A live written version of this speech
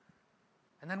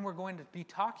And then we're going to be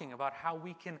talking about how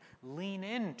we can lean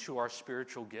into our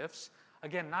spiritual gifts.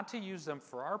 Again, not to use them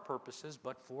for our purposes,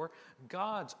 but for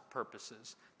God's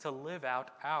purposes, to live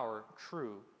out our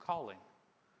true calling.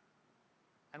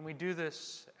 And we do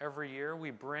this every year. We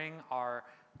bring our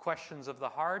questions of the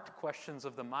heart, questions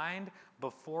of the mind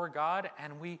before God,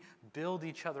 and we build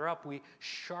each other up. We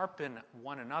sharpen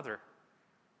one another.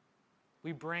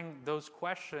 We bring those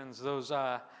questions, those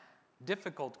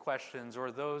difficult questions,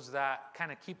 or those that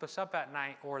kind of keep us up at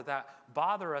night or that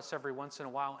bother us every once in a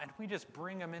while, and we just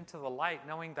bring them into the light,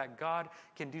 knowing that God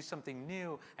can do something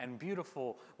new and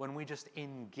beautiful when we just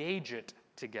engage it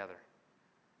together.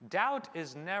 Doubt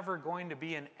is never going to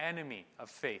be an enemy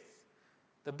of faith.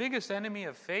 The biggest enemy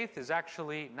of faith is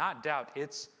actually not doubt,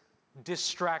 it's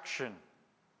distraction.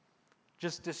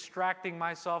 Just distracting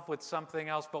myself with something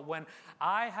else. But when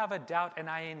I have a doubt and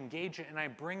I engage it and I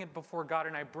bring it before God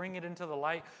and I bring it into the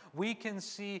light, we can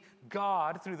see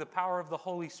God, through the power of the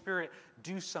Holy Spirit,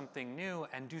 do something new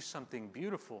and do something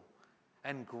beautiful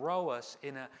and grow us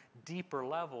in a deeper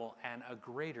level and a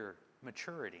greater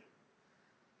maturity.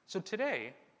 So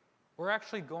today, we're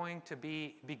actually going to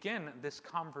begin this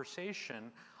conversation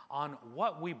on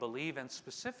what we believe, and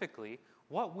specifically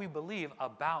what we believe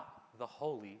about the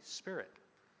Holy Spirit.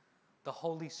 The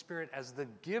Holy Spirit as the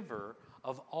giver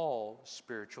of all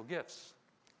spiritual gifts.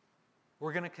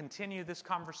 We're going to continue this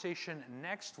conversation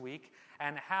next week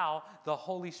and how the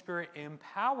Holy Spirit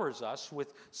empowers us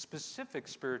with specific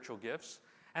spiritual gifts,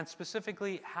 and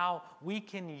specifically how we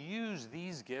can use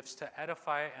these gifts to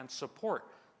edify and support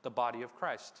the body of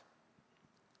Christ.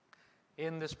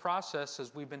 In this process,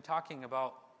 as we've been talking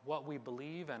about what we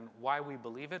believe and why we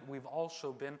believe it, we've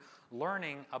also been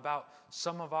learning about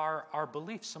some of our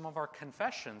beliefs, some of our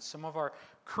confessions, some of our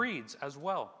creeds as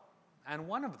well. And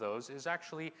one of those is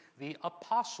actually the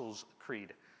Apostles'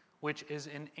 Creed, which is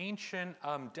an ancient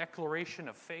declaration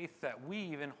of faith that we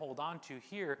even hold on to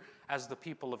here as the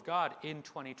people of God in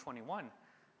 2021.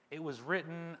 It was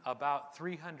written about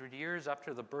 300 years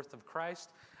after the birth of Christ,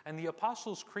 and the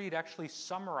Apostles' Creed actually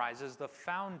summarizes the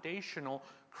foundational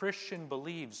Christian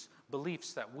beliefs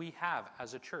that we have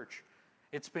as a church.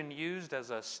 It's been used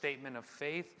as a statement of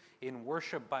faith in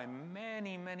worship by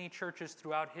many, many churches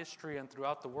throughout history and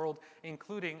throughout the world,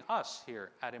 including us here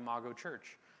at Imago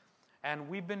Church. And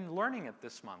we've been learning it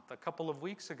this month. A couple of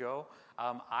weeks ago,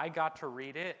 I got to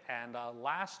read it, and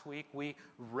last week we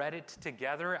read it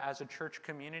together as a church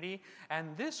community.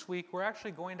 And this week we're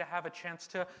actually going to have a chance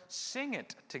to sing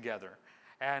it together.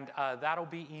 And that'll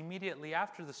be immediately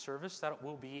after the service. That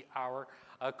will be our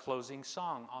closing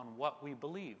song on what we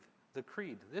believe, the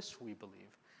creed, this we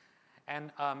believe.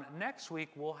 And next week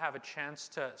we'll have a chance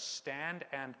to stand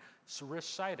and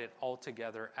recite it all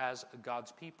together as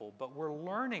God's people. But we're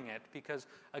learning it because,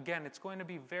 again, it's going to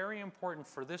be very important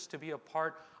for this to be a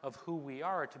part of who we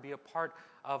are, to be a part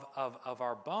of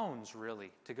our bones,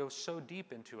 really, to go so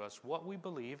deep into us, what we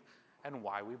believe and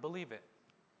why we believe it.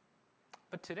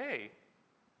 But today,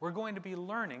 we're going to be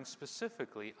learning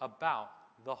specifically about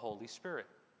the Holy Spirit,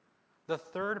 the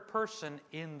third person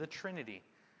in the Trinity,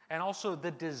 and also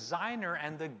the designer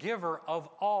and the giver of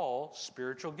all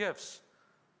spiritual gifts.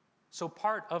 So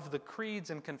part of the creeds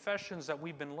and confessions that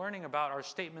we've been learning about are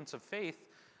statements of faith.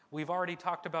 We've already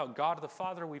talked about God the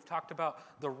Father. We've talked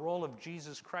about the role of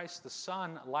Jesus Christ the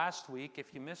Son last week.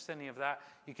 If you missed any of that,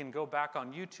 you can go back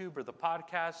on YouTube or the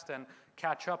podcast and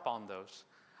catch up on those.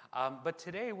 But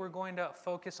today we're going to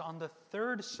focus on the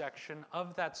third section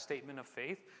of that statement of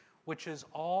faith, which is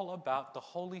all about the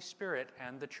Holy Spirit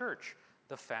and the church,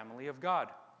 the family of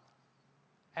God.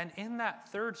 And in that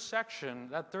third section,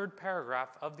 that third paragraph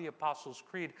of the Apostles'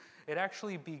 Creed, it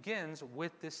actually begins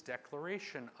with this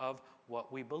declaration of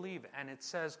what we believe. And it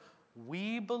says,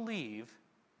 we believe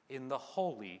in the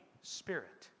Holy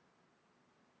Spirit.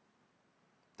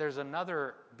 There's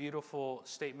another beautiful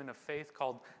statement of faith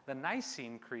called the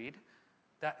Nicene Creed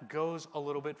that goes a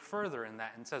little bit further in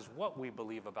that and says what we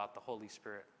believe about the Holy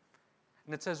Spirit.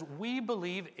 And it says, we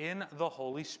believe in the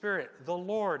Holy Spirit, the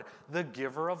Lord, the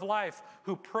giver of life,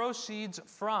 who proceeds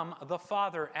from the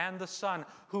Father and the Son,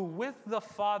 who with the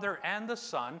Father and the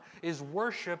Son is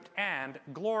worshiped and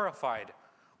glorified.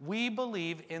 We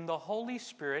believe in the Holy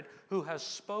Spirit who has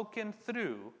spoken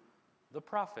through the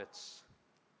prophets.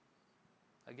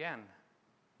 Again,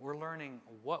 we're learning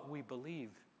what we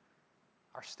believe,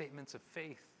 our statements of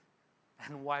faith,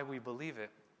 and why we believe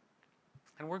it.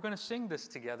 And we're going to sing this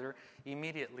together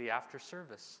immediately after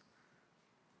service.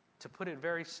 To put it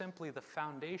very simply, the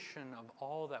foundation of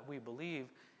all that we believe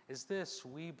is this: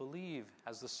 we believe,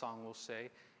 as the song will say,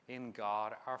 in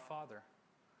God our Father.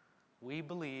 We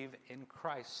believe in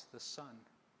Christ the Son.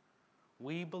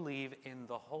 we believe in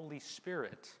the Holy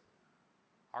Spirit.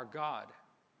 Our God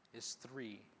is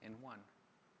three in one.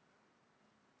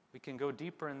 We can go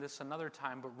deeper in this another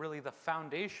time, but really the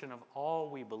foundation of all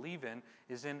we believe in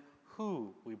is in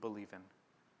who we believe in.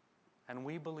 And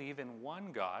we believe in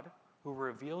one God who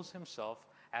reveals himself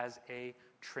as a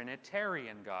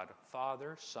Trinitarian God,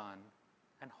 Father, Son,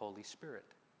 and Holy Spirit.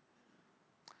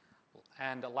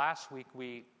 And last week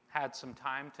we had some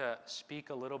time to speak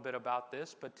a little bit about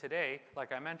this, but today,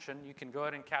 like I mentioned, you can go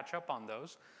ahead and catch up on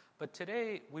those. But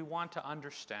today we want to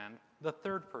understand the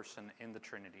third person in the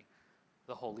Trinity,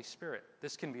 the Holy Spirit.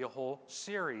 This can be a whole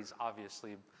series,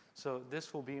 obviously, so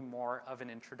this will be more of an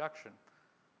introduction.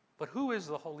 But who is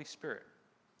the Holy Spirit?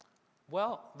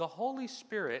 Well, the Holy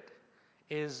Spirit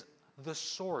is the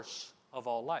source of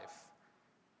all life.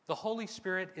 The Holy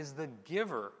Spirit is the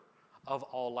giver of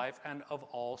all life and of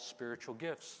all spiritual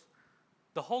gifts.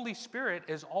 The Holy Spirit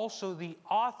is also the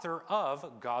author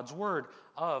of God's Word,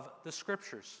 of the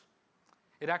Scriptures.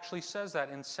 It actually says that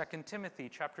in 2 Timothy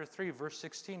chapter 3, verse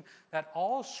 16, that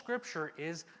all Scripture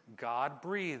is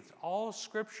God-breathed. All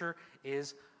Scripture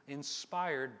is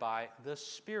inspired by the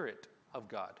Spirit of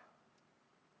God.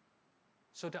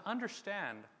 So to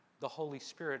understand the Holy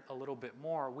Spirit a little bit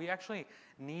more, we actually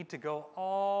need to go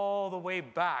all the way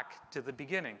back to the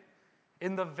beginning.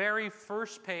 In the very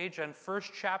first page and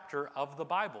first chapter of the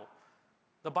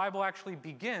Bible actually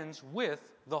begins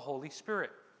with the Holy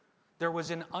Spirit. There was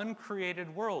an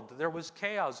uncreated world. There was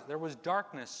chaos. There was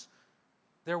darkness.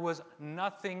 There was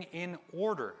nothing in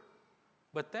order.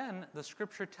 But then the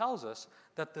Scripture tells us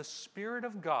that the Spirit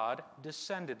of God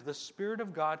descended. The Spirit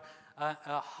of God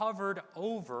hovered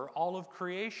over all of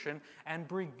creation and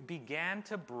began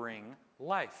to bring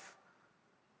life.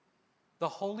 The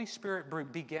Holy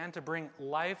Spirit began to bring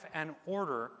life and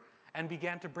order and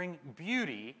began to bring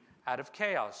beauty out of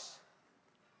chaos.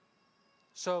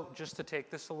 So just to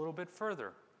take this a little bit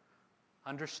further,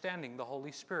 understanding the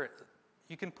Holy Spirit,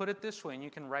 you can put it this way and you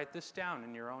can write this down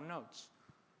in your own notes.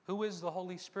 Who is the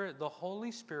Holy Spirit? The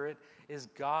Holy Spirit is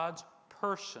God's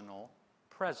personal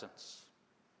presence.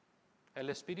 El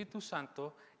Espíritu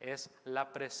Santo es la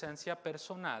presencia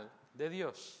personal de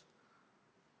Dios.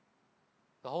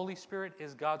 The Holy Spirit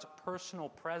is God's personal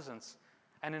presence.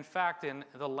 And in fact, in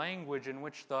the language in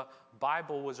which the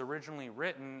Bible was originally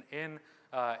written in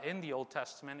the Old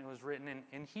Testament, it was written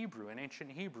in Hebrew, in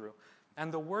ancient Hebrew.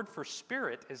 And the word for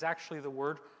spirit is actually the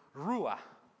word ruach,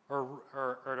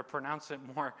 or to pronounce it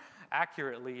more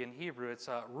accurately in Hebrew, it's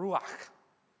ruach.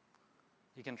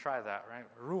 You can try that, right?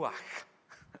 Ruach.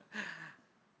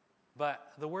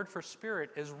 But the word for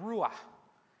spirit is ruach.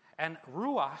 And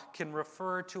ruach can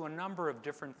refer to a number of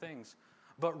different things.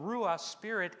 But ruach,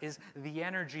 spirit, is the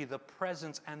energy, the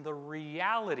presence, and the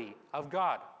reality of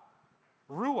God.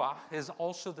 Ruach is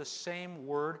also the same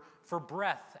word for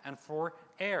breath and for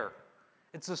air.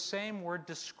 It's the same word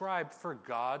described for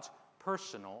God's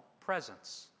personal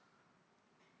presence.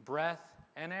 Breath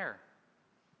and air.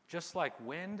 Just like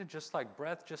wind, just like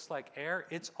breath, just like air,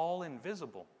 it's all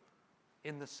invisible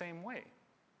in the same way.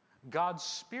 God's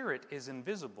Spirit is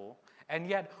invisible, and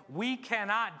yet we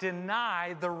cannot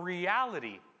deny the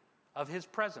reality of His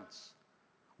presence.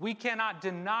 We cannot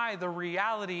deny the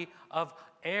reality of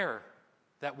air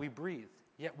that we breathe,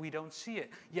 yet we don't see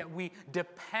it, yet we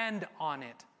depend on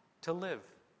it to live.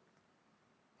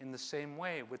 In the same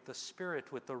way with the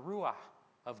Spirit, with the Ruach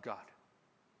of God.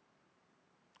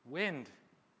 Wind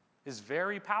is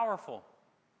very powerful,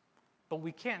 but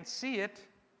we can't see it.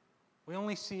 We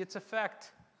only see its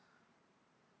effect.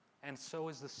 And so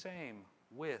is the same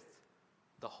with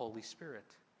the Holy Spirit.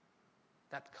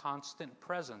 That constant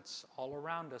presence all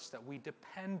around us that we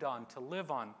depend on to live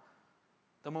on.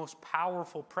 The most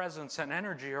powerful presence and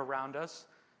energy around us.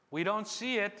 We don't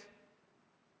see it,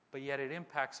 but yet it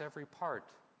impacts every part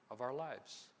of our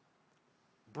lives.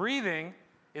 Breathing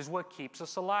is what keeps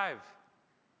us alive.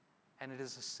 And it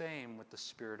is the same with the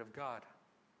Spirit of God.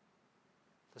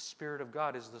 The Spirit of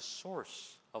God is the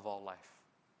source of all life.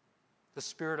 The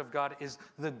Spirit of God is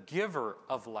the giver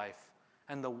of life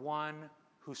and the one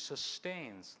who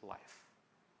sustains life.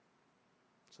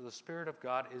 So the Spirit of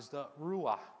God is the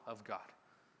Ruach of God.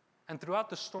 And throughout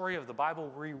the story of the Bible,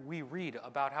 we read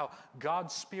about how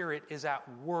God's Spirit is at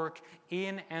work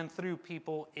in and through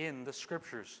people in the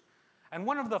Scriptures. And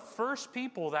one of the first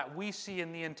people that we see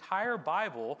in the entire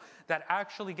Bible that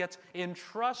actually gets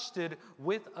entrusted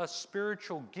with a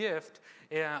spiritual gift,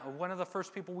 one of the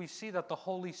first people we see that the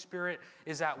Holy Spirit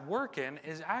is at work in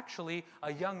is actually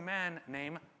a young man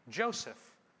named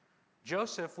Joseph.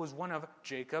 Joseph was one of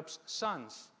Jacob's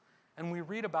sons. And we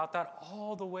read about that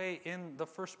all the way in the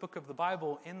first book of the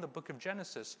Bible, in the book of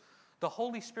Genesis. the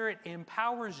Holy Spirit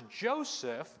empowers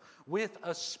Joseph with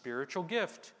a spiritual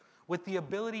gift, with the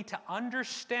ability to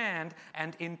understand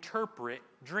and interpret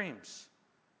dreams.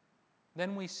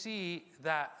 Then we see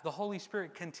that the Holy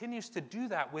Spirit continues to do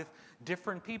that with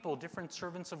different people, different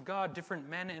servants of God, different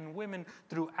men and women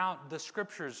throughout the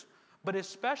Scriptures. But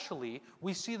especially,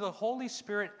 we see the Holy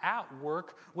Spirit at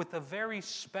work with a very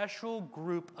special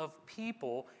group of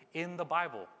people in the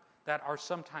Bible that are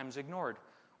sometimes ignored.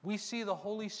 We see the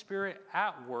Holy Spirit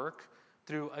at work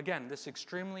through, again, this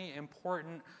extremely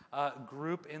important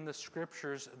group in the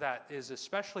Scriptures that is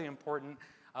especially important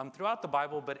throughout the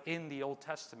Bible, but in the Old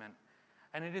Testament.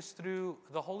 And it is through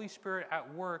the Holy Spirit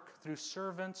at work through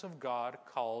servants of God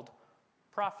called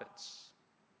prophets.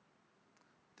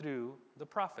 Through the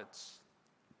prophets.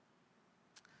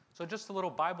 So just a little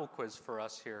Bible quiz for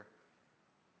us here.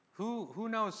 Who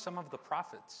knows some of the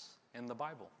prophets in the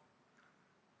Bible?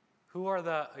 Who are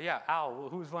Al,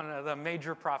 who's one of the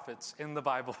major prophets in the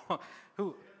Bible?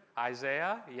 Who?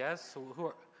 Isaiah, yes.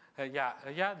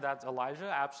 That's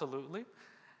Elijah, absolutely.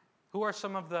 Who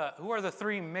are the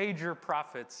three major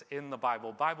prophets in the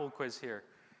Bible? Bible quiz here.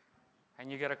 And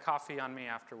you get a coffee on me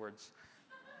afterwards.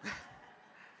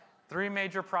 Three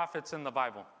major prophets in the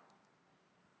Bible.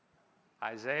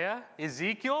 Isaiah,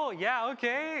 Ezekiel, yeah,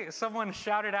 okay. Someone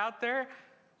shouted out there.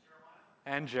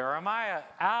 And Jeremiah.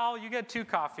 Al, you get 2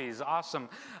 coffees. Awesome.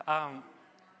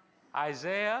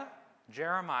 Isaiah,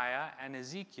 Jeremiah, and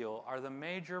Ezekiel are the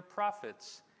major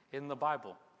prophets in the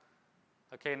Bible.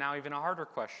 Okay, now even a harder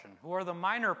question. Who are the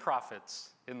minor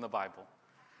prophets in the Bible?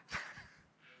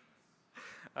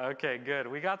 Okay, good.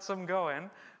 We got some going,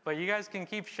 but you guys can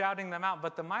keep shouting them out.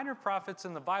 But the minor prophets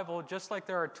in the Bible, just like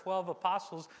there are 12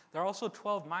 apostles, there are also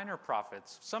 12 minor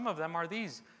prophets. Some of them are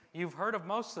these. You've heard of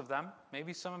most of them.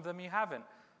 Maybe some of them you haven't.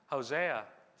 Hosea,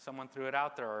 someone threw it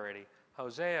out there already.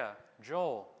 Hosea,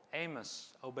 Joel,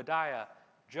 Amos, Obadiah,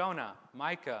 Jonah,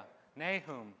 Micah,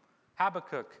 Nahum,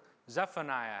 Habakkuk,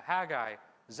 Zephaniah, Haggai,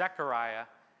 Zechariah,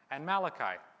 and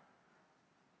Malachi.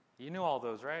 You knew all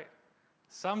those, right?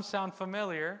 Some sound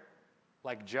familiar,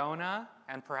 like Jonah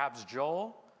and perhaps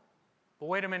Joel. But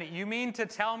wait a minute, you mean to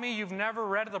tell me you've never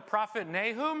read the prophet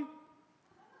Nahum?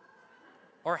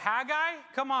 Or Haggai?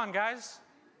 Come on, guys.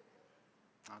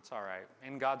 That's all right.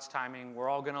 In God's timing, we're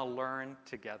all going to learn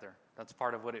together. That's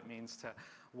part of what it means to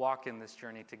walk in this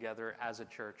journey together as a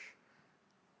church.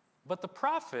 But the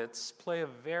prophets play a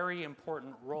very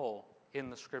important role in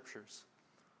the Scriptures.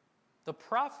 The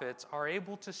prophets are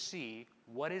able to see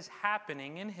what is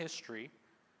happening in history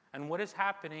and what is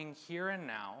happening here and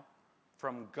now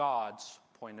from God's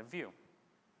point of view.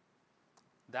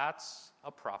 That's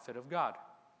a prophet of God.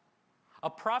 A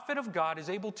prophet of God is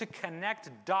able to connect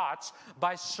dots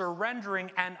by surrendering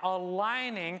and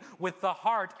aligning with the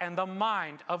heart and the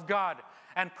mind of God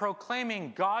and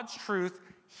proclaiming God's truth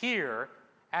here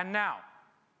and now.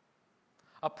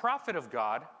 A prophet of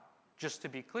God, just to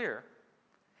be clear,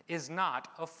 is not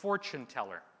a fortune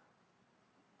teller.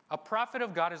 A prophet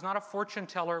of God is not a fortune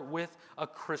teller with a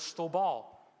crystal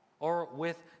ball or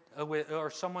or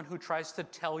someone who tries to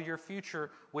tell your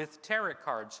future with tarot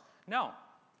cards. No.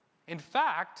 In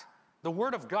fact, the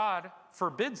Word of God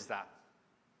forbids that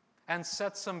and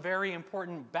sets some very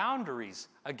important boundaries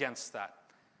against that.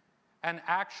 And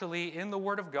actually, in the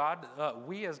Word of God,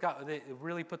 we as God, it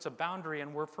really puts a boundary,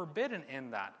 and we're forbidden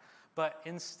in that. But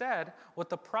instead, what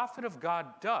the prophet of God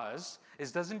does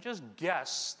is doesn't just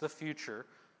guess the future,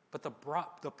 but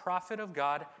the prophet of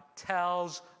God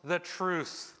tells the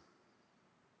truth.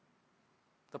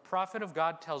 The prophet of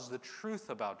God tells the truth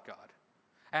about God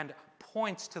and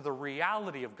points to the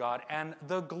reality of God and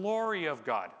the glory of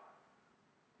God,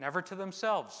 never to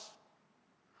themselves.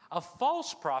 A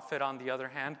false prophet, on the other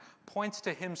hand, points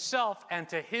to himself and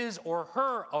to his or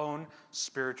her own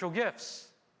spiritual gifts.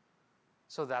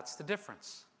 So that's the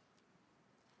difference.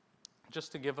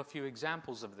 Just to give a few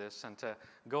examples of this and to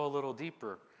go a little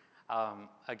deeper,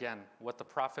 again, what the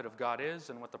prophet of God is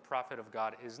and what the prophet of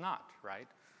God is not, right?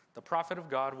 The prophet of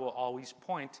God will always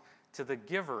point to the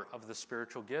giver of the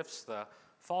spiritual gifts. The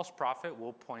false prophet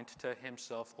will point to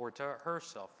himself or to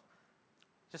herself.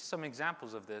 Just some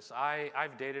examples of this.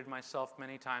 I've dated myself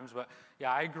many times, but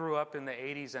yeah, I grew up in the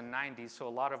 80s and 90s, so a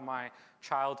lot of my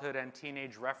childhood and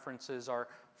teenage references are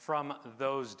from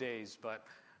those days. But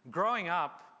growing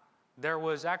up, there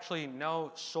was actually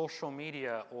no social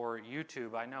media or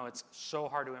YouTube. I know it's so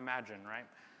hard to imagine, right?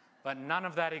 But none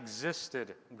of that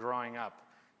existed growing up.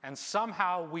 And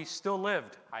somehow we still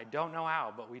lived. I don't know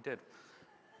how, but we did.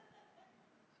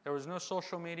 There was no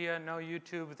social media, no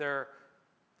YouTube.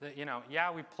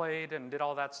 We played and did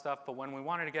all that stuff, but when we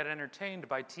wanted to get entertained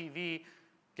by TV,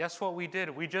 Guess what we did?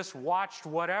 We just watched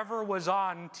whatever was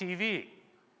on TV,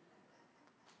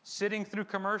 sitting through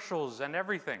commercials and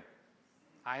everything.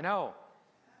 I know,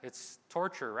 it's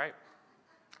torture, right?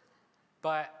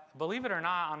 But believe it or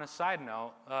not, on a side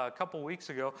note, a couple weeks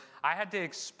ago, I had to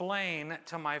explain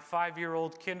to my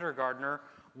 5-year-old kindergartner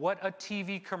what a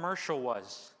TV commercial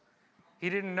was. He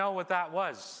didn't know what that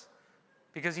was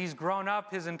because he's grown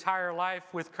up his entire life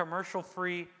with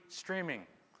commercial-free streaming.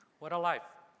 What a life.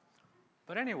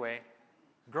 But anyway,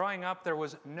 growing up, there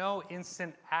was no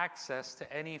instant access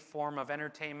to any form of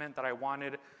entertainment that I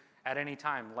wanted at any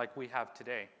time like we have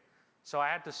today. So I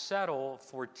had to settle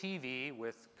for TV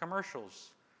with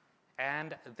commercials.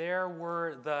 And there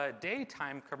were the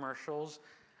daytime commercials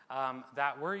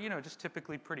that were, just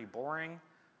typically pretty boring.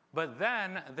 But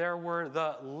then there were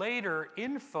the later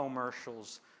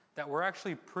infomercials that were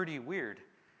actually pretty weird.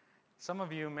 Some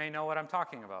of you may know what I'm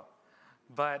talking about.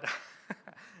 But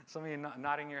some of you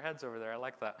nodding your heads over there, I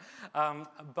like that.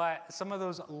 But some of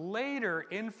those later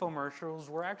infomercials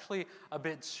were actually a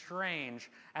bit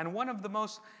strange. And one of the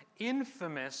most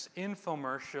infamous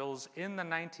infomercials in the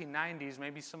 1990s,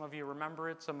 maybe some of you remember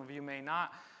it, some of you may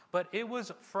not, but it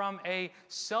was from a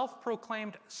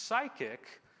self-proclaimed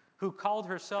psychic who called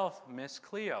herself Miss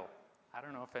Cleo. I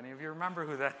don't know if any of you remember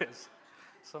who that is.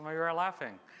 Some of you are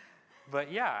laughing.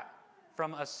 But yeah,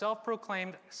 from a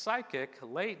self-proclaimed psychic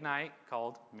late night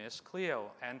called Miss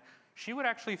Cleo. And she would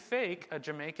actually fake a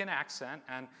Jamaican accent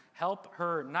and help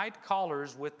her night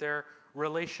callers with their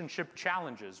relationship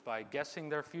challenges by guessing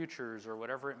their futures or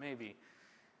whatever it may be.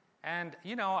 And,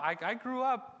 I grew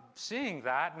up seeing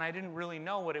that, and I didn't really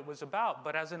know what it was about.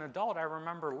 But as an adult, I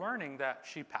remember learning that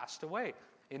she passed away.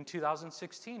 In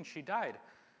 2016, she died.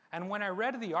 And when I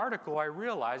read the article, I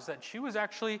realized that she was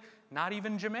actually not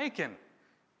even Jamaican.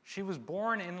 She was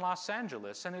born in Los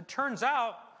Angeles, and it turns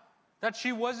out that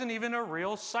she wasn't even a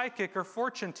real psychic or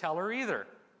fortune teller either.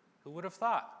 Who would have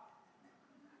thought?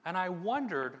 And I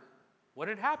wondered what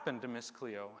had happened to Miss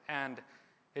Cleo. And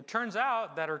it turns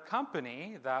out that her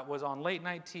company that was on late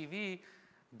night TV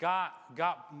got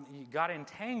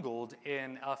entangled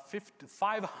in a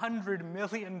 $500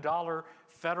 million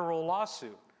federal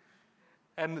lawsuit.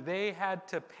 And they had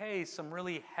to pay some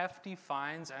really hefty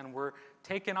fines and were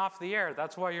taken off the air.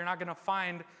 That's why you're not going to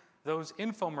find those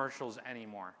infomercials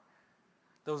anymore.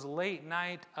 Those late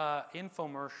night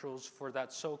infomercials for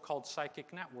that so-called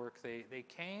psychic network, they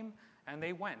came and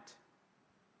they went.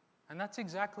 And that's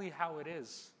exactly how it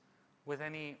is with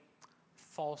any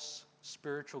false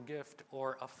spiritual gift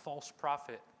or a false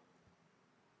prophet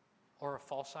or a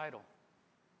false idol.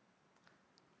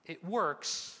 It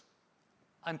works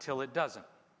until it doesn't.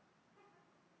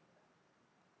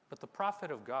 But the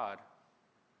prophet of God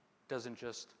doesn't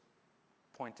just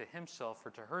point to himself or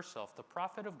to herself. The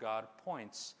prophet of God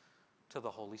points to the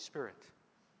Holy Spirit,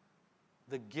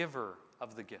 the giver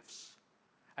of the gifts,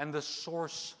 and the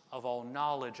source of all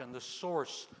knowledge and the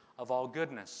source of all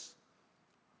goodness.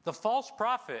 The false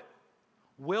prophet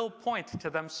will point to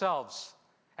themselves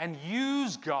and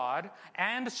use God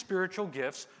and spiritual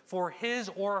gifts for his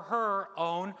or her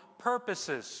own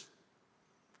purposes.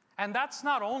 And that's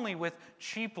not only with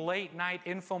cheap late-night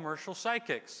infomercial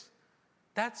psychics.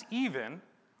 That's even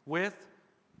with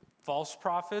false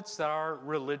prophets that are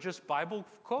religious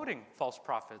Bible-quoting false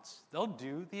prophets. They'll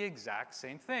do the exact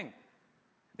same thing.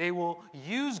 They will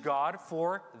use God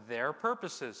for their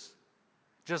purposes.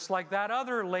 Just like that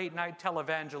other late-night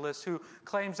televangelist who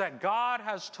claims that God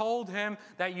has told him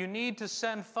that you need to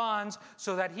send funds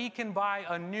so that he can buy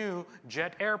a new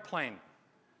jet airplane.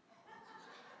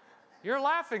 You're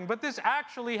laughing, but this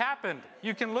actually happened.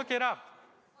 You can look it up.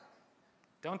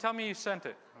 Don't tell me you sent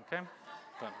it, okay?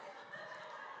 But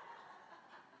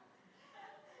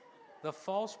the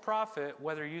false prophet,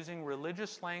 whether using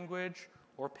religious language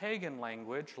or pagan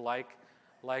language, like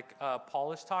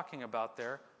Paul is talking about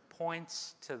there,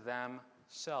 points to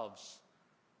themselves.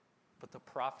 But the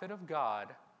prophet of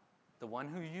God, the one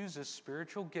who uses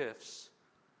spiritual gifts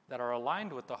that are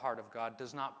aligned with the heart of God,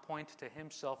 does not point to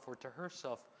himself or to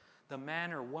herself. The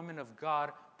man or woman of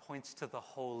God points to the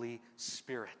Holy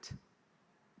Spirit,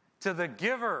 to the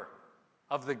giver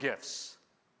of the gifts.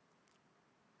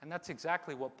 And that's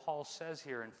exactly what Paul says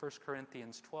here in 1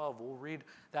 Corinthians 12. We'll read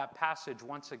that passage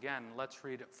once again. Let's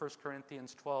read 1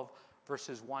 Corinthians 12,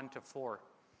 verses 1 to 4.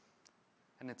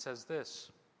 And it says this: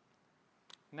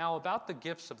 Now about the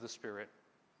gifts of the Spirit,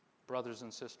 brothers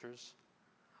and sisters,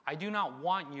 I do not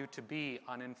want you to be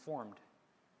uninformed.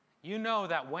 You know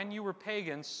that when you were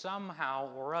pagans, somehow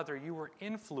or other you were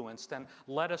influenced and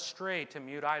led astray to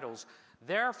mute idols.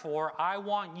 Therefore, I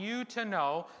want you to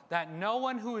know that no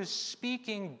one who is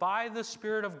speaking by the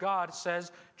Spirit of God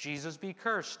says, Jesus be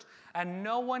cursed. And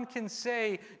no one can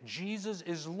say, Jesus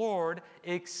is Lord,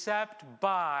 except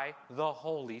by the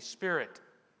Holy Spirit.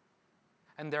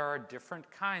 And there are different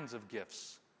kinds of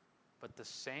gifts, but the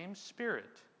same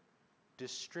Spirit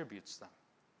distributes them.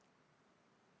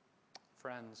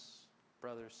 Friends,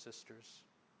 brothers, sisters,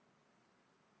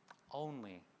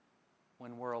 only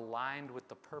when we're aligned with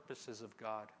the purposes of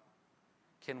God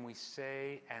can we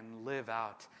say and live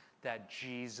out that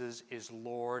Jesus is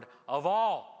Lord of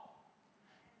all.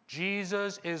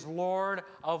 Jesus is Lord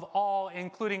of all,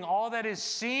 including all that is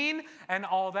seen and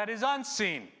all that is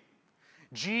unseen.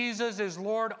 Jesus is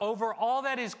Lord over all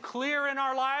that is clear in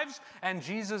our lives, and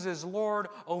Jesus is Lord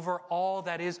over all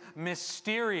that is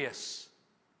mysterious.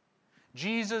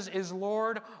 Jesus is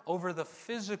Lord over the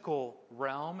physical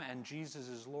realm, and Jesus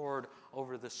is Lord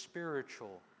over the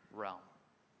spiritual realm.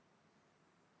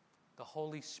 The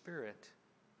Holy Spirit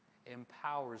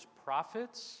empowers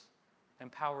prophets,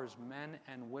 empowers men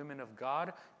and women of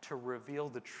God to reveal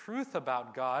the truth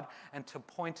about God and to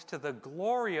point to the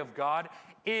glory of God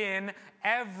in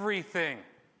everything.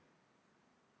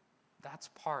 That's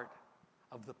part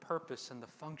of the purpose and the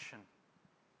function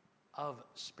of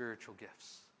spiritual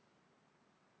gifts.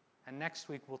 And next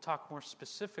week, we'll talk more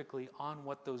specifically on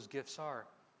what those gifts are.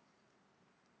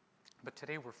 But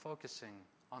today, we're focusing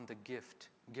on the gift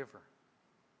giver.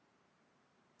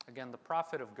 Again, the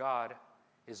prophet of God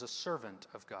is a servant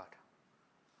of God.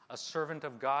 A servant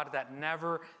of God that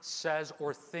never says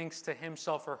or thinks to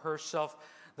himself or herself.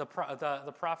 The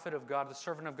prophet of God, the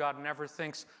servant of God, never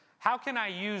thinks, how can I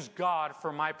use God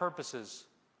for my purposes?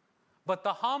 But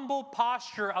the humble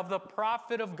posture of the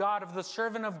prophet of God, of the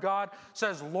servant of God,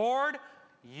 says, Lord,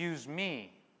 use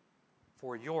me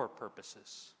for your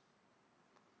purposes.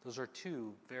 Those are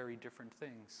two very different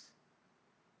things.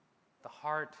 The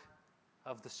heart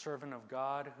of the servant of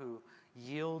God who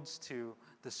yields to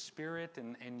the Spirit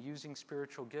and using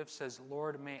spiritual gifts says,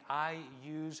 Lord, may I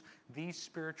use these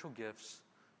spiritual gifts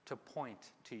to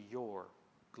point to your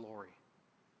glory.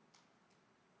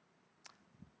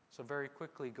 So very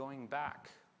quickly, going back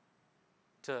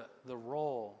to the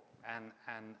role and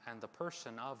the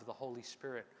person of the Holy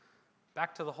Spirit,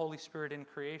 back to the Holy Spirit in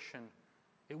creation,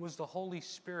 it was the Holy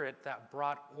Spirit that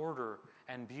brought order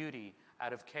and beauty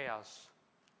out of chaos.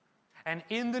 And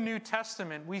in the New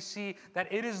Testament, we see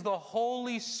that it is the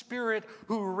Holy Spirit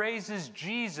who raises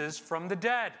Jesus from the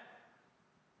dead.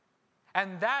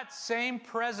 And that same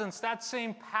presence, that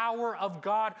same power of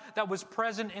God that was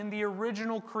present in the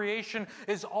original creation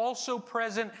is also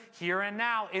present here and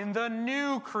now in the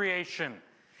new creation,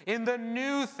 in the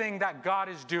new thing that God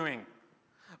is doing.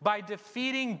 By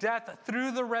defeating death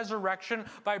through the resurrection,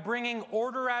 by bringing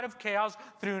order out of chaos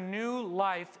through new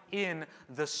life in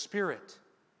the Spirit.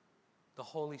 The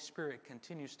Holy Spirit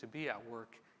continues to be at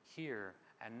work here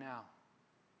and now.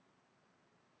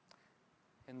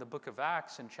 In the book of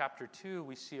Acts, in chapter 2,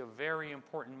 we see a very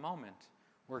important moment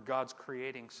where God's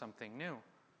creating something new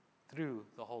through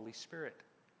the Holy Spirit.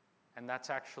 And that's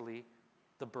actually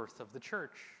the birth of the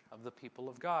church, of the people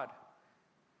of God.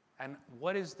 And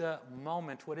what is the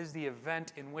moment, what is the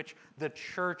event in which the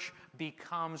church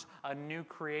becomes a new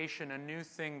creation, a new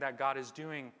thing that God is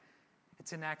doing?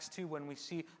 It's in Acts 2 when we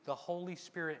see the Holy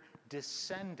Spirit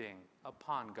descending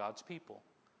upon God's people.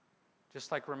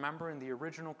 Just like, remember, in the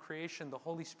original creation, the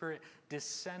Holy Spirit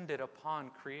descended upon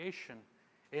creation.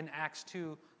 In Acts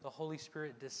 2, the Holy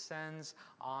Spirit descends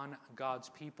on God's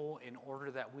people in order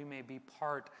that we may be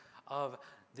part of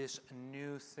this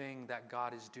new thing that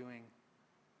God is doing.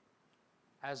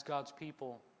 As God's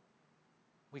people,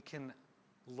 we can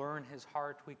learn His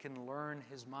heart, we can learn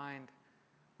His mind,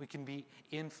 we can be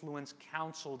influenced,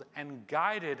 counseled, and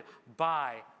guided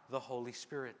by the Holy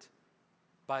Spirit,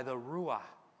 by the Ruach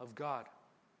of God.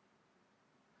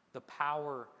 The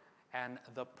power and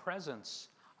the presence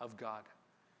of God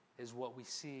is what we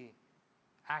see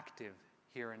active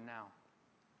here and now.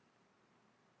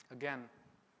 Again,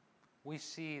 we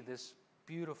see this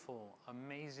beautiful,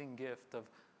 amazing gift of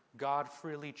God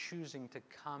freely choosing to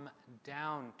come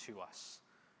down to us.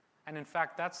 And in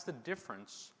fact, that's the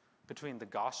difference between the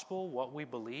gospel, what we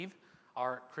believe,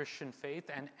 our Christian faith,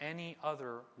 and any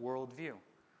other worldview.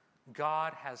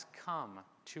 God has come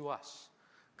to us.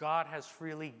 God has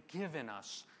freely given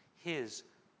us His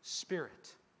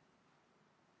Spirit.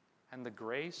 And the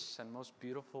grace and most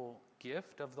beautiful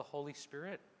gift of the Holy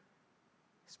Spirit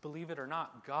is, believe it or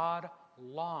not, God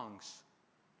longs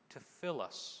to fill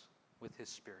us with His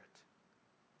Spirit.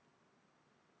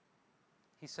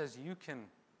 He says, you can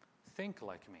think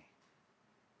like me.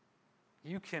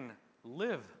 You can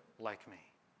live like me.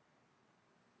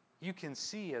 You can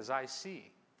see as I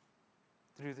see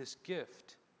through this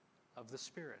gift of the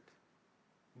Spirit.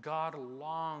 God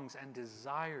longs and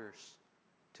desires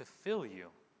to fill you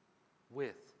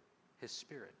with His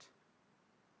Spirit.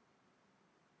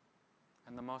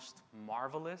 And the most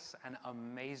marvelous and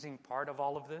amazing part of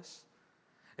all of this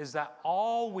is that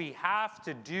all we have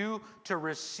to do to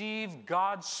receive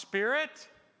God's Spirit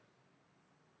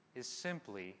is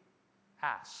simply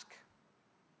ask.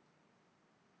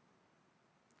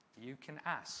 You can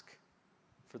ask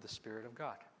for the Spirit of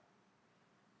God.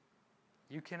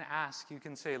 You can ask, you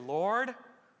can say, Lord,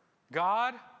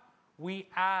 God, we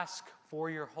ask for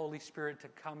your Holy Spirit to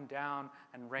come down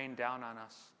and rain down on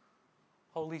us.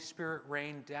 Holy Spirit,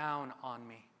 rain down on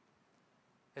me.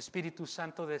 Espíritu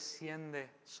Santo, desciende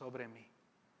sobre mí.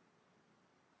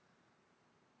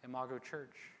 Imago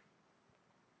Church,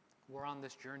 we're on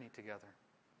this journey together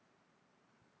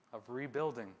of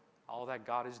rebuilding all that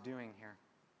God is doing here.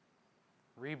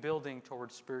 Rebuilding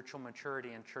towards spiritual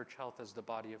maturity and church health as the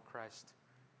body of Christ.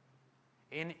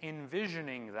 In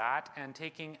envisioning that and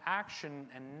taking action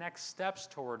and next steps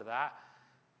toward that,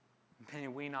 may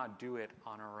we not do it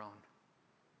on our own.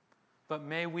 But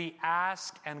may we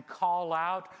ask and call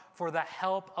out for the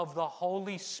help of the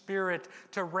Holy Spirit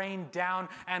to rain down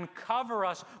and cover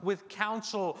us with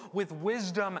counsel, with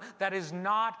wisdom that is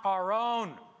not our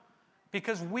own.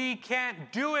 Because we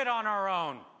can't do it on our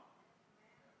own.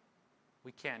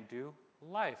 We can't do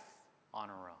life on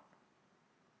our own.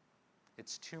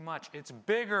 It's too much. It's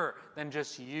bigger than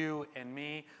just you and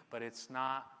me, but it's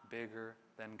not bigger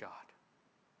than God.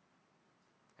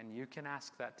 And you can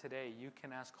ask that today. You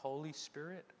can ask, Holy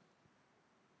Spirit,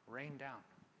 rain down.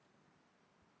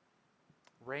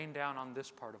 Rain down on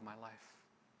this part of my life.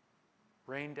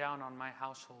 Rain down on my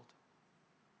household.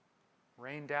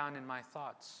 Rain down in my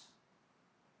thoughts.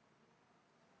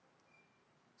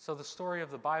 So the story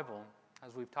of the Bible,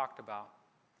 as we've talked about,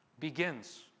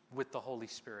 begins with the Holy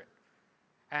Spirit.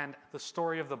 And the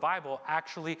story of the Bible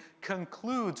actually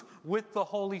concludes with the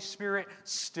Holy Spirit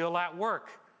still at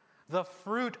work. The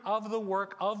fruit of the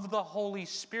work of the Holy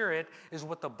Spirit is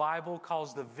what the Bible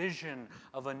calls the vision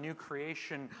of a new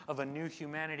creation, of a new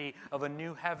humanity, of a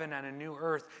new heaven and a new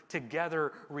earth,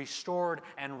 together restored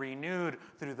and renewed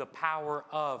through the power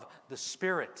of the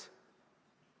Spirit.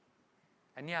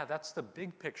 And yeah, that's the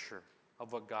big picture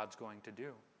of what God's going to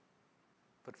do.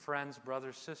 But friends,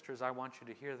 brothers, sisters, I want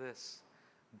you to hear this.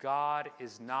 God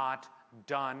is not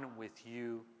done with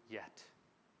you yet.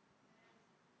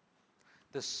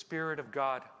 The Spirit of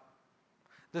God,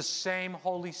 the same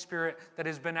Holy Spirit that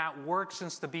has been at work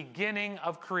since the beginning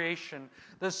of creation,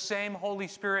 the same Holy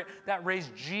Spirit that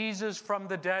raised Jesus from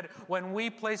the dead, when we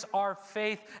place our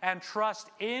faith and trust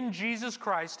in Jesus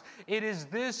Christ, it is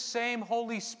this same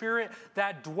Holy Spirit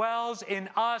that dwells in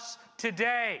us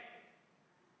today.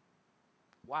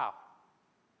 Wow.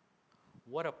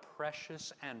 What a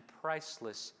precious and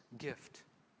priceless gift.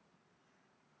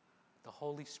 The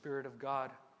Holy Spirit of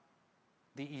God,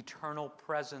 the eternal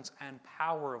presence and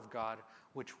power of God,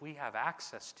 which we have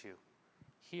access to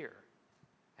here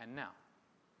and now.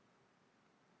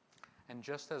 And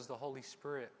just as the Holy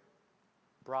Spirit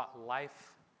brought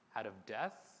life out of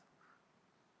death,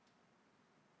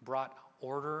 brought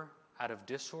order out of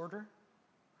disorder,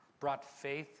 brought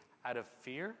faith out of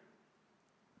fear,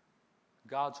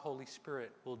 God's Holy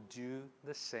Spirit will do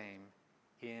the same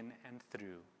in and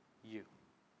through you.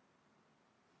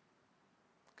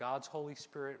 God's Holy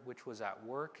Spirit, which was at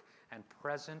work and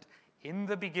present in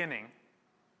the beginning,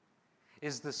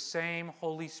 is the same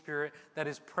Holy Spirit that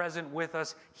is present with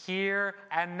us here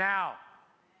and now.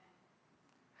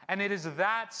 And it is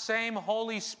that same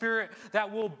Holy Spirit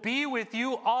that will be with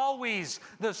you always.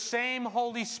 The same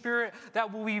Holy Spirit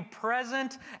that will be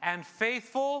present and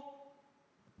faithful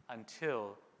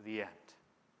until the end.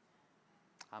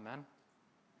 Amen.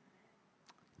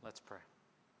 Let's pray.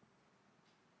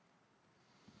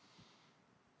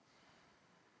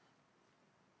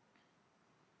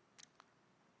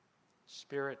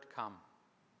 Spirit, come.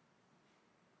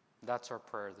 That's our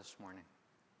prayer this morning.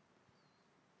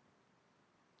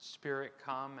 Spirit,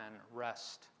 come and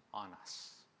rest on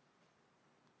us.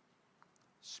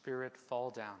 Spirit,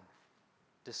 fall down.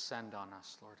 Descend on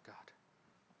us, Lord God.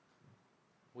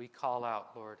 We call out,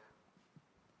 Lord,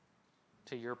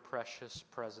 to your precious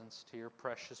presence, to your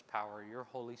precious power, your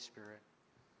Holy Spirit.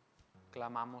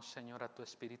 Clamamos, Señor, a tu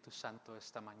Espíritu Santo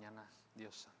esta mañana,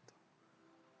 Dios Santo.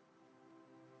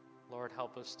 Lord,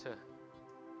 help us to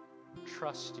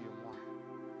trust you more,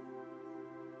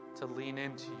 to lean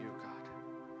into you, God,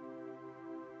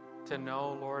 to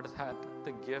know, Lord, that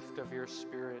the gift of your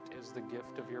Spirit is the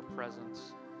gift of your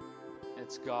presence.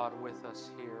 It's God with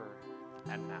us here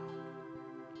and now.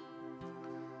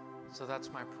 So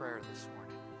that's my prayer this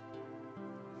morning.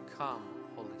 Come,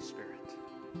 Holy Spirit.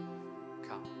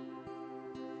 Come.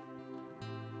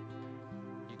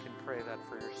 You can pray that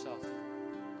for yourself.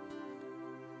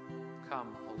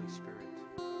 Come, Holy Spirit.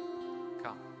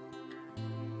 Come.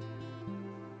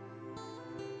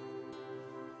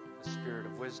 The Spirit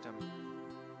of wisdom.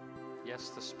 Yes,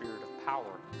 the Spirit of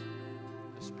power.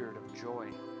 The Spirit of joy.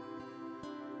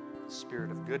 The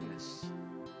Spirit of goodness.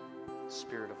 The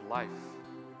Spirit of life.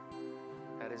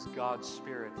 That is God's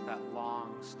Spirit that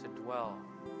longs to dwell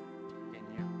in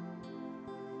you.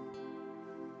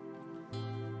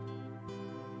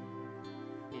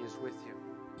 He is with you.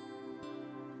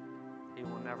 He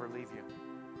will never leave you.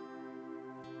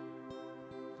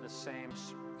 The same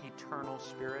eternal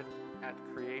Spirit at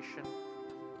creation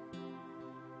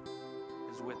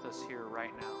is with us here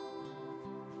right now,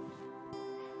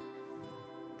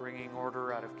 bringing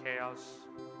order out of chaos,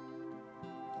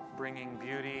 bringing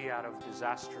beauty out of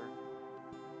disaster,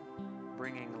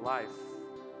 bringing life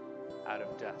out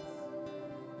of death.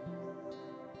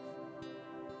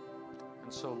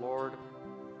 And so, Lord,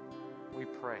 we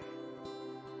pray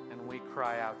and we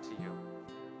cry out to you,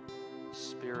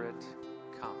 Spirit,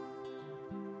 come.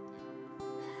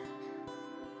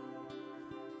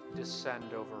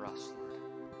 Descend over us, Lord.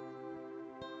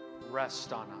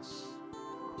 Rest on us,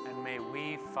 and may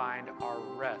we find our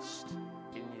rest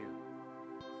in you.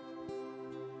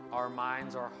 Our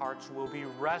minds, our hearts will be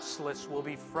restless, will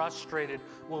be frustrated,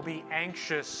 will be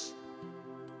anxious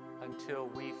until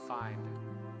we find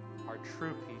our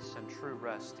true peace and true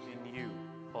rest in you,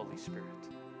 Holy Spirit.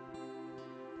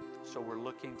 So we're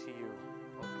looking to you,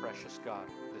 oh precious God,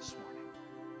 this morning.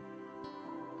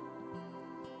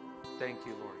 Thank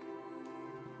you, Lord,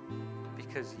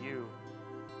 because you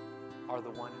are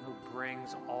the one who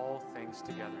brings all things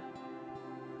together,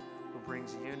 who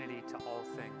brings unity to all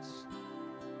things,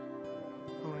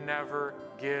 who never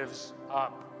gives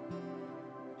up,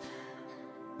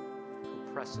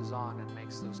 who presses on and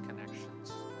makes those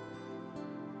connections.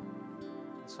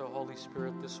 And so, Holy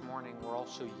Spirit, this morning we're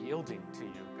also yielding to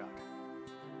you, God.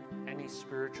 Any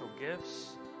spiritual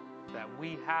gifts that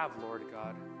we have, Lord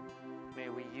God, may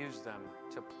we use them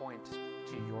to point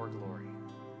to your glory.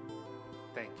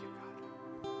 Thank you, God.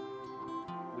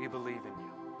 We believe in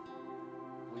you.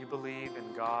 We believe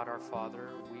in God our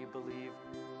Father. We believe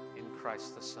in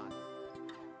Christ the Son.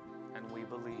 And we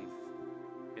believe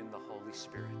in the Holy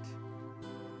Spirit.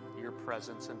 Your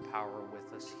presence and power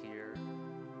with us here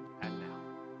and now.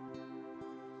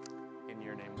 In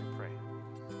your name we pray.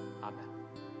 Amen.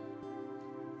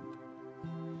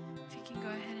 If you can go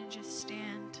ahead and just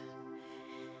stand.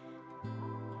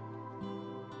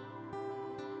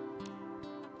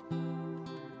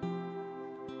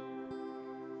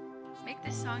 Make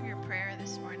this song your prayer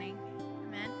this morning.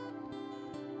 Amen.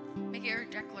 Make it your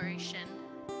declaration.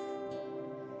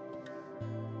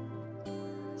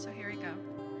 So here we go.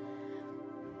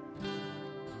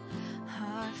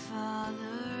 Our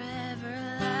Father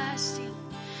everlasting,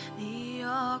 the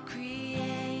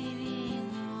all-creating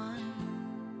one,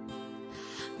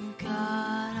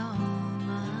 God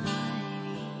Almighty,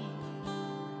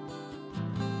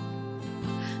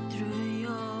 through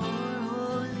your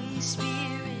Holy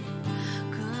Spirit,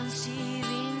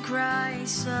 conceiving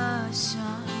Christ the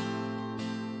Son,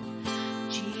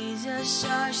 Jesus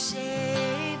our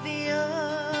Savior.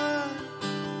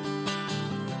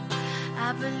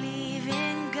 I believe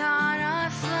in God our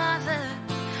Father,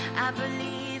 I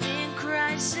believe in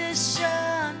Christ the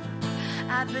Son,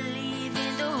 I believe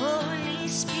in the Holy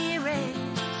Spirit,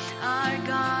 our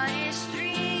God is 3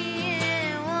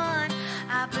 in 1.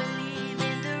 I believe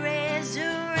in the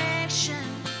resurrection,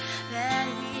 that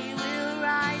we will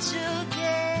rise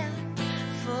again,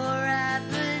 for I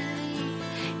believe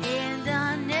in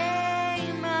the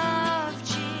name of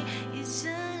Jesus.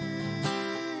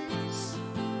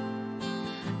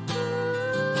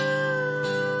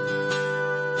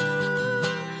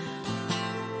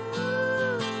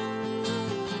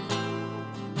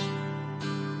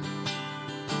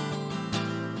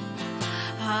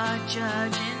 Our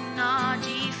judge and our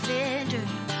defender,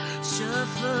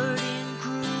 suffered and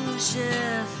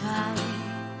crucified.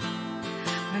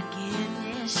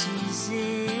 Forgiveness is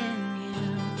in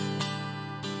you.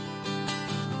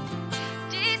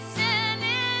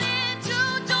 Descending into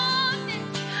darkness,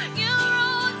 you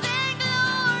rose in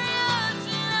glorious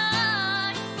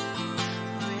light,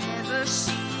 forever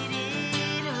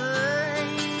seated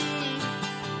high.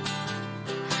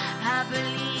 I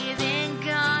believe in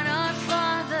God our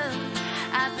Father,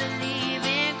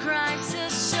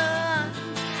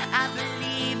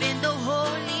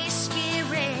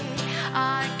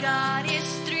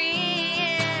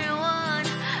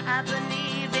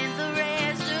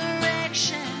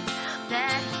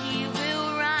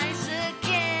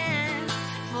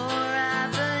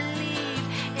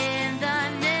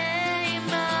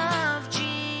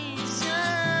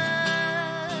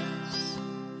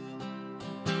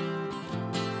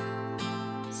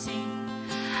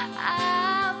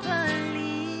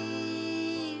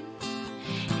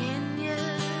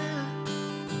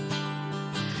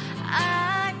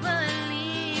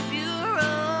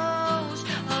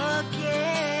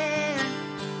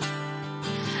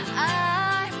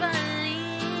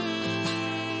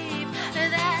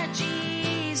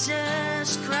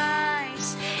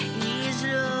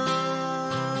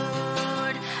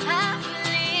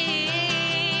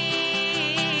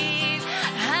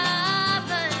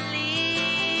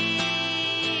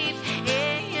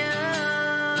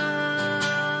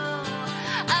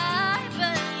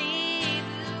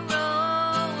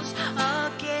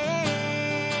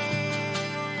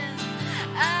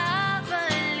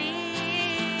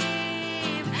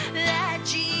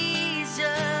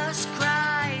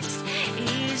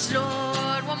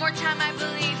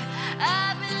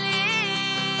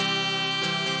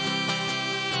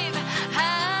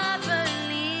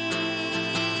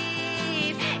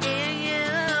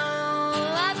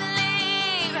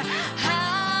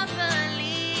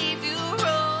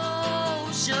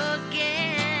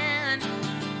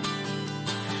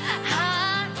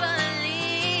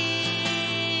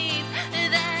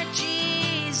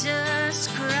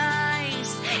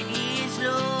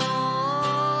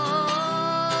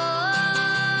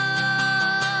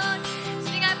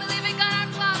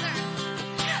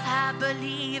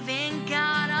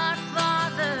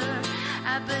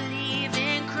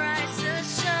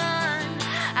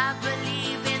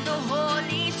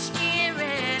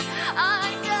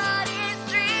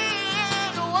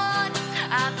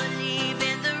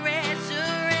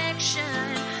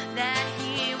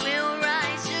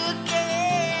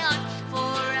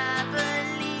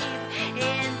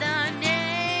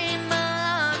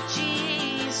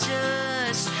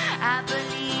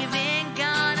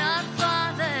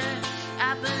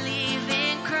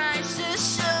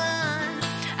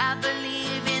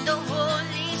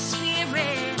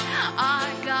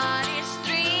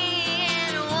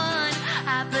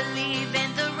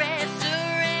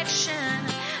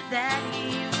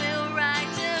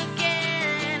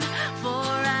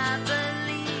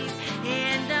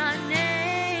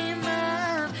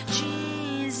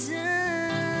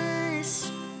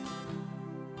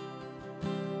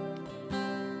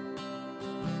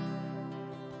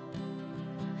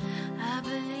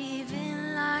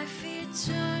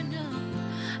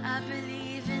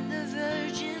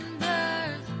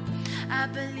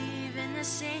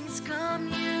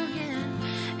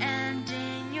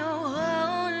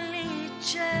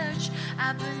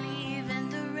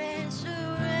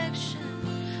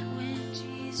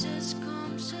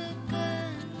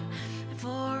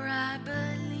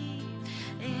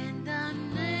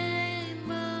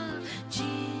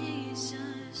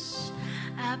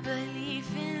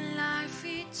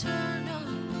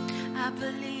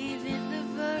 believe in the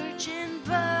virgin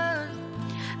birth.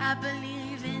 I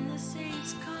believe in the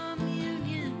saints'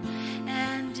 communion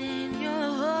and in your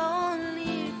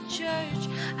holy church.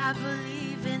 I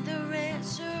believe in the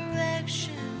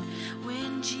resurrection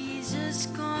when Jesus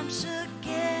comes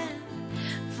again.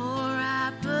 For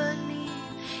I believe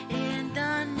in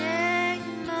the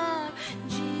name of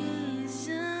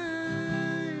Jesus.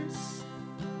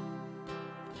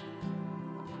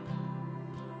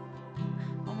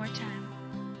 One more time.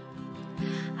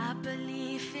 I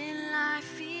believe in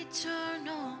life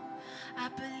eternal. I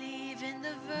believe in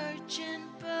the virgin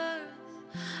birth.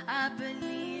 I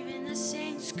believe in the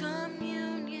saints'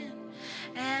 communion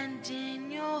and in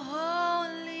your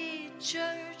holy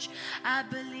church. I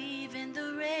believe in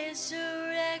the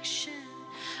resurrection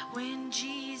when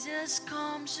Jesus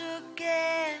comes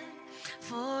again.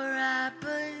 For I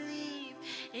believe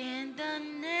in the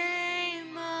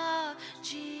name of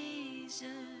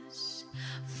Jesus.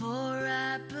 For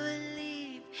I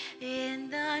believe in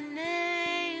the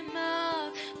name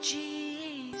of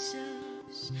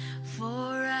Jesus. For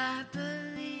I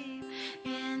believe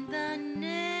in the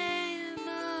name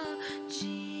of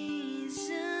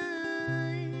Jesus.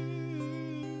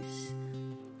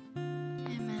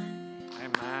 Amen.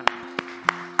 Amen.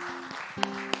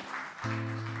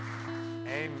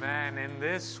 Amen. In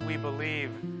this we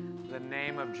believe, the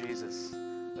name of Jesus,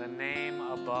 the name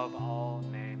above all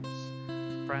names.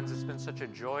 Friends, it's been such a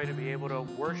joy to be able to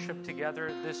worship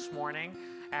together this morning,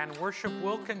 and worship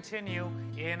will continue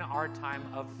in our time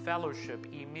of fellowship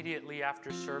immediately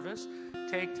after service.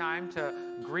 Take time to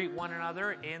greet one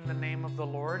another in the name of the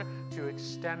Lord, to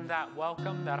extend that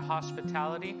welcome, that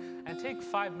hospitality, and take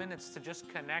 5 minutes to just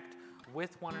connect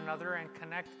with one another and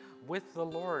connect with the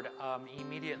Lord.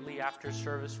 Immediately after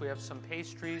service, we have some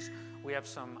pastries, we have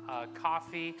some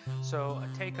coffee, so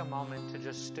take a moment to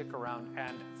just stick around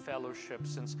and fellowship,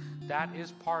 since that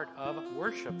is part of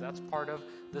worship. That's part of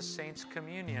the Saints'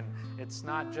 Communion. It's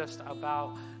not just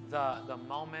about the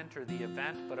moment or the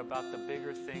event, but about the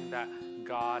bigger thing that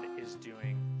God is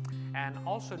doing. And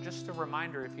also, just a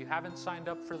reminder, if you haven't signed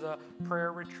up for the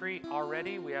prayer retreat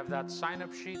already, we have that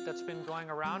sign-up sheet that's been going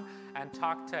around, and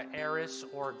talk to Eris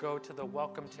or go to the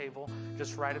welcome table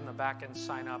just right in the back and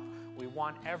sign up. We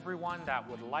want everyone that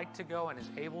would like to go and is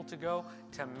able to go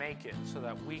to make it, so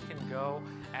that we can go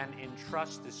and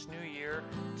entrust this new year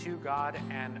to God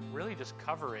and really just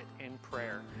cover it in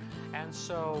prayer. And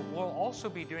so we'll also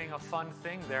be doing a fun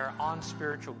thing there on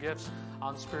spiritual gifts,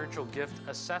 on spiritual gift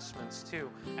assessments too,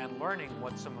 and learning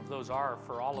what some of those are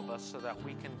for all of us, so that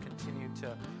we can continue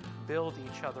to build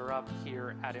each other up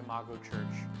here at Imago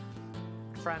Church.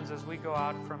 Friends, as we go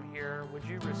out from here, would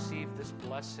you receive this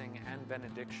blessing and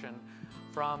benediction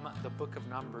from the book of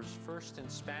Numbers, first in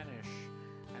Spanish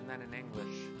and then in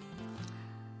English.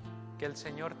 Que el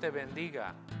Señor te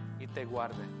bendiga y te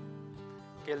guarde.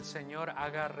 Que el Señor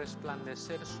haga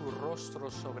resplandecer su rostro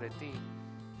sobre ti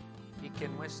y que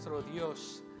nuestro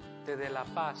Dios te dé la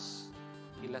paz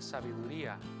y la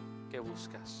sabiduría que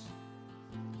buscas.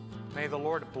 May the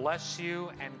Lord bless you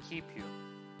and keep you.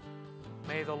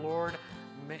 May the Lord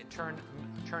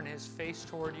turn his face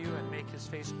toward you and make his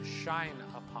face shine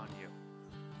upon you.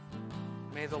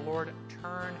 May the Lord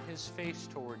turn his face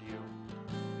toward you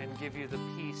and give you the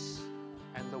peace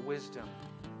and the wisdom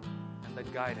and the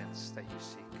guidance that you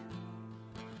seek.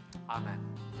 Amen.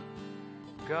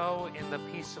 Go in the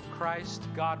peace of Christ.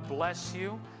 God bless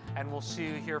you, and we'll see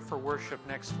you here for worship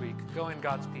next week. Go in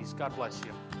God's peace. God bless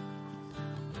you.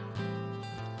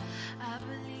 I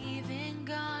believe in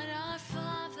God our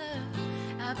Father.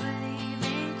 I believe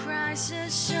in Christ the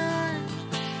Son.